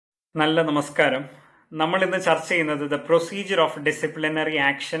നല്ല നമസ്കാരം. നമ്മൾ ഇന്ന് ചർച്ച ചെയ്യുന്നത് the procedure of disciplinary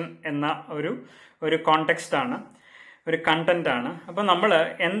action എന്ന ഒരു കോണ്ടെക്സ്റ്റ് ആണ്, ഒരു കണ്ടന്റ് ആണ്. അപ്പം നമ്മൾ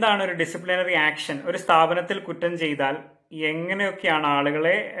എന്താണ് ഒരു ഡിസിപ്ലിനറി ആക്ഷൻ, ഒരു സ്ഥാപനത്തിൽ കുറ്റം ചെയ്താൽ എങ്ങനെയൊക്കെയാണ്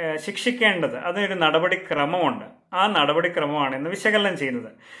ആളുകളെ ശിക്ഷിക്കേണ്ടത്, അതിനൊരു നടപടിക്രമമുണ്ട്. ആ നടപടിക്രമമാണ് ഇന്ന് വിശകലനം ചെയ്യുന്നത്.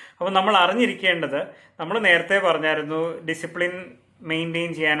 അപ്പം നമ്മൾ അറിഞ്ഞിരിക്കേണ്ടത്, നമ്മൾ നേരത്തെ പറഞ്ഞായിരുന്നു ഡിസിപ്ലിൻ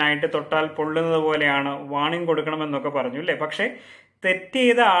മെയിൻറ്റെയിൻ ചെയ്യാനായിട്ട് തൊട്ടാൽ പൊള്ളുന്നത് പോലെയാണ്, വാണിംഗ് കൊടുക്കണമെന്നൊക്കെ പറഞ്ഞു അല്ലേ. പക്ഷേ തെറ്റ്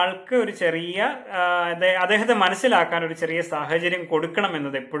ചെയ്ത ആൾക്ക് ഒരു ചെറിയ അദ്ദേഹത്തെ മനസ്സിലാക്കാൻ ഒരു ചെറിയ സാഹചര്യം കൊടുക്കണം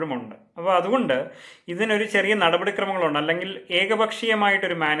എന്നത് എപ്പോഴും ഉണ്ട്. അപ്പോൾ അതുകൊണ്ട് ഇതിനൊരു ചെറിയ നടപടിക്രമങ്ങളുണ്ട്. അല്ലെങ്കിൽ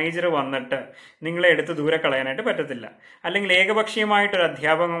ഏകപക്ഷീയമായിട്ടൊരു മാനേജർ വന്നിട്ട് നിങ്ങളെ എടുത്ത് ദൂരെ കളയാനായിട്ട് പറ്റത്തില്ല. അല്ലെങ്കിൽ ഏകപക്ഷീയമായിട്ടൊരു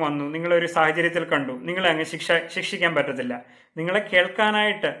അധ്യാപകൻ വന്നു, നിങ്ങളൊരു സാഹചര്യത്തിൽ കണ്ടു, നിങ്ങളെ അങ്ങ് ശിക്ഷിക്കാൻ പറ്റത്തില്ല. നിങ്ങളെ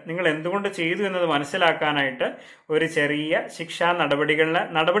കേൾക്കാനായിട്ട്, നിങ്ങൾ എന്തുകൊണ്ട് ചെയ്തു എന്നത് മനസ്സിലാക്കാനായിട്ട് ഒരു ചെറിയ ശിക്ഷാ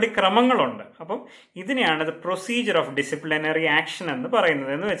നടപടിക്രമങ്ങളുണ്ട്. അപ്പം ഇതിനെയാണ് the procedure of disciplinary action എന്ന്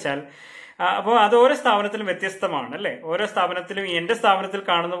പറയുന്നത്. എന്ന് വെച്ചാൽ അപ്പോൾ അത് ഓരോ സ്ഥാപനത്തിലും വ്യത്യസ്തമാണ് അല്ലേ. ഓരോ സ്ഥാപനത്തിലും എൻ്റെ സ്ഥാപനത്തിൽ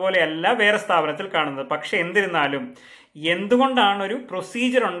കാണുന്ന പോലെയല്ല വേറെ സ്ഥാപനത്തിൽ കാണുന്നത്. പക്ഷെ എന്നിരുന്നാലും എന്തുകൊണ്ടാണ് ഒരു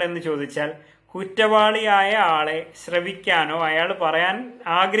പ്രൊസീജിയർ ഉണ്ടെന്ന് ചോദിച്ചാൽ, കുറ്റവാളിയായ ആളെ ശ്രവിക്കാനോ അയാൾ പറയാൻ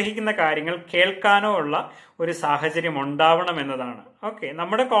ആഗ്രഹിക്കുന്ന കാര്യങ്ങൾ കേൾക്കാനോ ഉള്ള ഒരു സാഹചര്യം ഉണ്ടാവണം എന്നതാണ്. ഓക്കെ,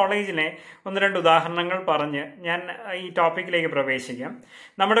 നമ്മുടെ കോളേജിലെ ഒന്ന് രണ്ട് ഉദാഹരണങ്ങൾ പറഞ്ഞ് ഞാൻ ഈ ടോപ്പിക്കിലേക്ക് പ്രവേശിക്കാം.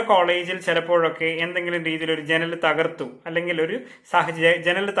 നമ്മുടെ കോളേജിൽ ചിലപ്പോഴൊക്കെ എന്തെങ്കിലും രീതിയിൽ ഒരു ജനൽ തകർത്തു, അല്ലെങ്കിൽ ഒരു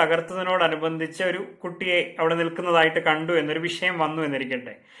ജനൽ തകർത്തതിനോടനുബന്ധിച്ച് ഒരു കുട്ടിയെ അവിടെ നിൽക്കുന്നതായിട്ട് കണ്ടു എന്നൊരു വിഷയം വന്നു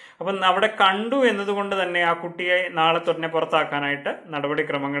എന്നിരിക്കട്ടെ. അപ്പം അവിടെ കണ്ടു എന്നതുകൊണ്ട് തന്നെ ആ കുട്ടിയെ നാളെ തൊന്നെ പുറത്താക്കാനായിട്ട്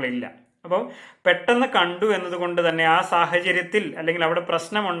നടപടിക്രമങ്ങളില്ല. അപ്പോൾ പെട്ടെന്ന് കണ്ടു എന്നതുകൊണ്ട് തന്നെ ആ സാഹചര്യത്തിൽ, അല്ലെങ്കിൽ അവിടെ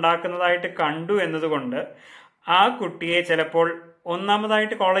പ്രശ്നം ഉണ്ടാക്കുന്നതായിട്ട് കണ്ടു എന്നതുകൊണ്ട് ആ കുട്ടിയെ ചിലപ്പോൾ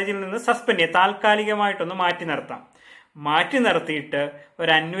ഒന്നാമതായിട്ട് കോളേജിൽ നിന്ന് സസ്പെൻഡ് ചെയ്യാം, താൽക്കാലികമായിട്ടൊന്ന് മാറ്റി നിർത്തിയിട്ട്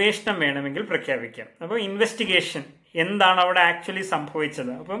ഒരു അന്വേഷണം വേണമെങ്കിൽ പ്രഖ്യാപിക്കാം. അപ്പോൾ ഇൻവെസ്റ്റിഗേഷൻ, എന്താണ് അവിടെ ആക്ച്വലി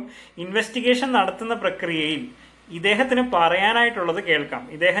സംഭവിച്ചത്. അപ്പം ഇൻവെസ്റ്റിഗേഷൻ നടത്തുന്ന പ്രക്രിയയിൽ ഇദ്ദേഹത്തിന് പറയാനായിട്ടുള്ളത് കേൾക്കാം.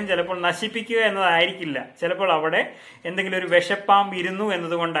 ഇദ്ദേഹം ചിലപ്പോൾ നശിപ്പിക്കുക എന്നതായിരിക്കില്ല, ചിലപ്പോൾ അവിടെ എന്തെങ്കിലും ഒരു വിഷപ്പാമ്പ് ഇരുന്നു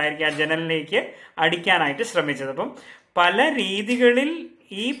എന്നതുകൊണ്ടായിരിക്കും ആ ജനലിലേക്ക് അടിക്കാനായിട്ട് ശ്രമിച്ചത്. അപ്പം പല രീതികളിൽ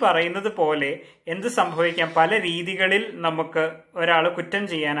ഈ പറയുന്നത് പോലെ എന്ത് സംഭവിക്കാം, പല രീതികളിൽ നമുക്ക് ഒരാൾ കുറ്റം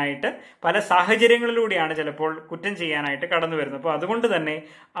ചെയ്യാനായിട്ട്, പല സാഹചര്യങ്ങളിലൂടെയാണ് ചിലപ്പോൾ കുറ്റം ചെയ്യാനായിട്ട് കടന്നു വരുന്നത്. അപ്പോൾ അതുകൊണ്ട് തന്നെ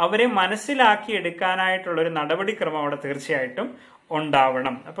അവരെ മനസ്സിലാക്കി എടുക്കാനായിട്ടുള്ളൊരു നടപടിക്രമം അവിടെ തീർച്ചയായിട്ടും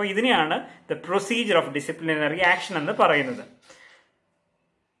ഉണ്ടാവണം. അപ്പോൾ ഇതിനെയാണ് the procedure of disciplinary action എന്ന് പറയുന്നത്.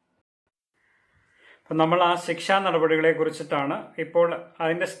 അപ്പം നമ്മൾ ആ ശിക്ഷാ നടപടികളെ കുറിച്ചിട്ടാണ് ഇപ്പോൾ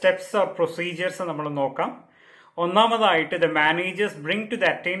അതിൻ്റെ സ്റ്റെപ്സ് ഓർ പ്രൊസീജിയേഴ്സ് നമ്മൾ നോക്കാം. ഒന്നാമതായിട്ട്, the managers bring to the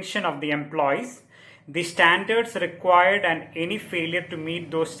attention of the employees the standards required and any failure to meet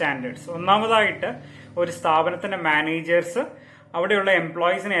those standards. ഒന്നാമതായിട്ട് ഒരു സ്ഥാപനത്തിൻ്റെ മാനേജേഴ്സ് അവിടെയുള്ള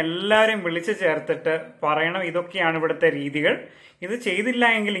എംപ്ലോയീസിനെ എല്ലാവരെയും വിളിച്ചു ചേർത്തിട്ട് പറയണം, ഇതൊക്കെയാണ് ഇവിടുത്തെ രീതികൾ, ഇത് ചെയ്തില്ല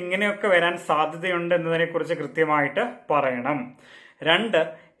എങ്കിൽ ഇങ്ങനെയൊക്കെ വരാൻ സാധ്യതയുണ്ട് എന്നതിനെക്കുറിച്ച് കൃത്യമായിട്ട് പറയണം. രണ്ട്,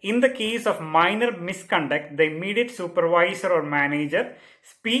 in the case of minor misconduct, the immediate supervisor or manager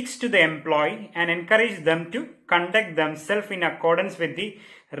speaks to the employee and encourages them to conduct themselves in accordance with the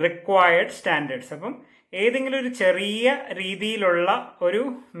required standards. അപ്പം ഏതെങ്കിലും ഒരു ചെറിയ രീതിയിലുള്ള ഒരു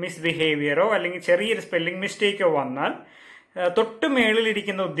മിസ്ബിഹേവിയറോ അല്ലെങ്കിൽ ചെറിയൊരു സ്പെല്ലിംഗ് മിസ്റ്റേക്കോ വന്നാൽ തൊട്ടു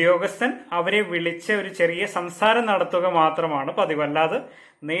മേളിലിരിക്കുന്ന ഉദ്യോഗസ്ഥൻ അവരെ വിളിച്ച് ഒരു ചെറിയ സംസാരം നടത്തുക മാത്രമാണ് പതിവ്. അല്ലാതെ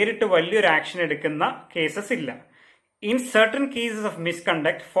നേരിട്ട് വലിയൊരു ആക്ഷൻ എടുക്കുന്ന കേസസ് ഇല്ല. In certain cases of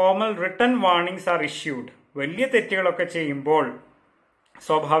misconduct, formal written warnings are issued. വലിയ തെറ്റുകളൊക്കെ ചെയ്യുമ്പോൾ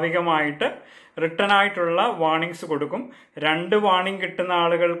സ്വാഭാവികമായിട്ട് റിട്ടേൺ ആയിട്ടുള്ള വാർണിംഗ്സ് കൊടുക്കും. 2 വാർണിംഗ് കിട്ടുന്ന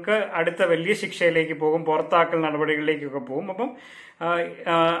ആളുകൾക്ക് അടുത്ത വലിയ ശിക്ഷയിലേക്ക് പോകും, പുറത്താക്കൽ നടപടികളിലേക്കൊക്കെ പോകും. അപ്പം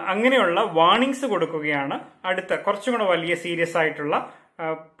അങ്ങനെയുള്ള വാർണിംഗ്സ് കൊടുക്കുകയാണ് അടുത്ത കുറച്ചും കൂടെ വലിയ സീരിയസ് ആയിട്ടുള്ള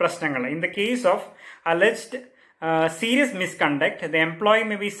പ്രശ്നങ്ങൾ. In the case of alleged serious misconduct, the employee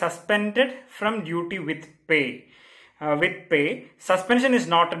may be suspended from duty with pay. With pay, suspension is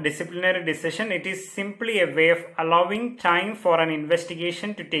not a disciplinary decision. It is simply a way of allowing time for an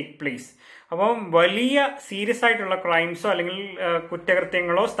investigation to take place. അപ്പം വലിയ serious ആയിട്ടുള്ള ക്രൈംസോ അല്ലെങ്കിൽ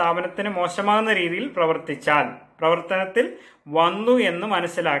കുറ്റകൃത്യങ്ങളോ സ്ഥാപനത്തിന് മോശമാകുന്ന രീതിയിൽ പ്രവർത്തനത്തിൽ വന്നു എന്ന്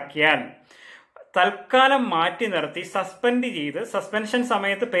മനസ്സിലാക്കിയാൽ തൽക്കാലം മാറ്റി നിർത്തി സസ്പെൻഡ് ചെയ്ത്, സസ്പെൻഷൻ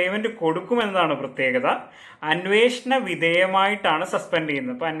സമയത്ത് പേയ്മെന്റ് കൊടുക്കുമെന്നതാണ് പ്രത്യേകത. അന്വേഷണ വിധേയമായിട്ടാണ് സസ്പെൻഡ്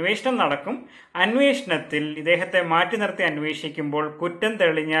ചെയ്യുന്നത്. അപ്പോൾ അന്വേഷണം നടക്കും. അന്വേഷണത്തിൽ ഇദ്ദേഹത്തെ മാറ്റി നിർത്തി അന്വേഷിക്കുമ്പോൾ കുറ്റം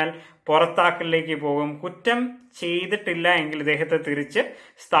തെളിഞ്ഞാൽ പുറത്താക്കലിലേക്ക് പോകും. കുറ്റം ചെയ്തിട്ടില്ല എങ്കിൽ ഇദ്ദേഹത്തെ തിരിച്ച്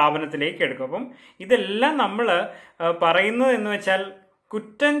സ്ഥാപനത്തിലേക്ക് എടുക്കും. അപ്പം ഇതെല്ലാം നമ്മൾ പറയുന്നത് എന്ന് വെച്ചാൽ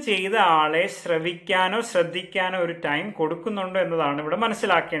കുറ്റം ചെയ്ത ആളെ ശ്രദ്ധിക്കാനോ ഒരു ടൈം കൊടുക്കുന്നുണ്ടോ എന്നതാണ് ഇവിടെ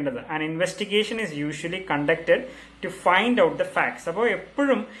മനസ്സിലാക്കേണ്ടത്. And investigation is usually conducted to find out the facts. അപ്പോൾ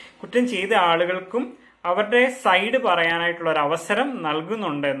എപ്പോഴും കുറ്റം ചെയ്ത ആളുകൾക്കും അവരുടെ സൈഡ് പറയാനായിട്ടുള്ള ഒരു അവസരം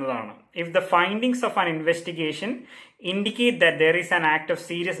നൽകുന്നുണ്ട് എന്നതാണ്. If the findings of an investigation indicate that there is an act of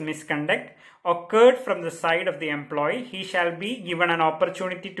serious misconduct occurred from the side of the employee, he shall be given an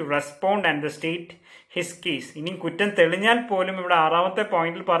opportunity to respond and the state his case. ഇനി കുറ്റം തെളിഞ്ഞാൽ പോലും ഇവിടെ 6ാമത്തെ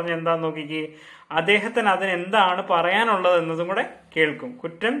പോയിന്റിൽ പറഞ്ഞ എന്താന്ന് നോക്കിക്കേ, അദ്ദേഹത്തിന് അതിന് എന്താണ് പറയാനുള്ളത് എന്നതും കൂടെ കേൾക്കും.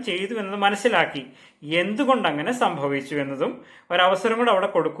 കുറ്റം ചെയ്തു എന്നത് മനസ്സിലാക്കി എന്തുകൊണ്ട് അങ്ങനെ സംഭവിച്ചു എന്നതും ഒരവസരം കൂടെ അവിടെ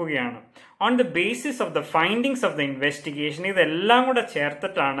കൊടുക്കുകയാണ്. On the basis of the findings of the investigation, ഇതെല്ലാം കൂടെ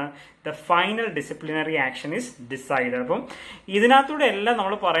ചേർത്തിട്ടാണ് the final disciplinary action is decide. അപ്പം ഇതിനകത്തൂടെ എല്ലാം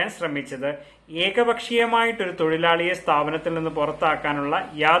നമ്മൾ പറയാൻ ശ്രമിച്ചത് ഏകപക്ഷീയമായിട്ടൊരു തൊഴിലാളിയെ സ്ഥാപനത്തിൽ നിന്ന് പുറത്താക്കാനുള്ള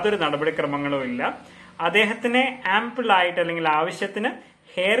യാതൊരു നടപടിക്രമങ്ങളും ഇല്ല. അദ്ദേഹത്തിനെ ആംപിളായിട്ട് അല്ലെങ്കിൽ ആവശ്യത്തിന്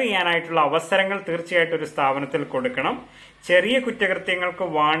ഹെയർ ചെയ്യാനായിട്ടുള്ള അവസരങ്ങൾ തീർച്ചയായിട്ടും ഒരു സ്ഥാപനത്തിൽ കൊടുക്കണം. ചെറിയ കുറ്റകൃത്യങ്ങൾക്ക്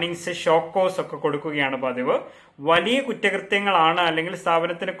വാർണിംഗ്സ്, ഷോക്കോസ് ഒക്കെ കൊടുക്കുകയാണ് പതിവ്. വലിയ കുറ്റകൃത്യങ്ങളാണ് അല്ലെങ്കിൽ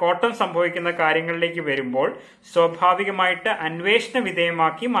സ്ഥാപനത്തിന് കോട്ടം സംഭവിക്കുന്ന കാര്യങ്ങളിലേക്ക് വരുമ്പോൾ സ്വാഭാവികമായിട്ട് അന്വേഷണ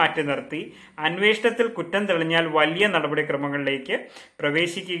വിധേയമാക്കി മാറ്റി നിർത്തി അന്വേഷണത്തിൽ കുറ്റം തെളിഞ്ഞാൽ വലിയ നടപടിക്രമങ്ങളിലേക്ക്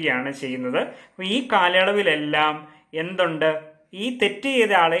പ്രവേശിക്കുകയാണ് ചെയ്യുന്നത്. ഈ കാലയളവിലെല്ലാം എന്തുണ്ട്, ഈ തെറ്റ്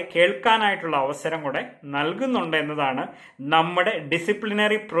ചെയ്ത ആളെ കേൾക്കാനായിട്ടുള്ള അവസരം കൂടെ നൽകുന്നുണ്ട് എന്നതാണ് നമ്മുടെ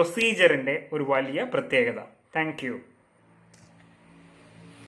ഡിസിപ്ലിനറി പ്രൊസീജിയറിന്റെ ഒരു വലിയ പ്രത്യേകത. Thank you.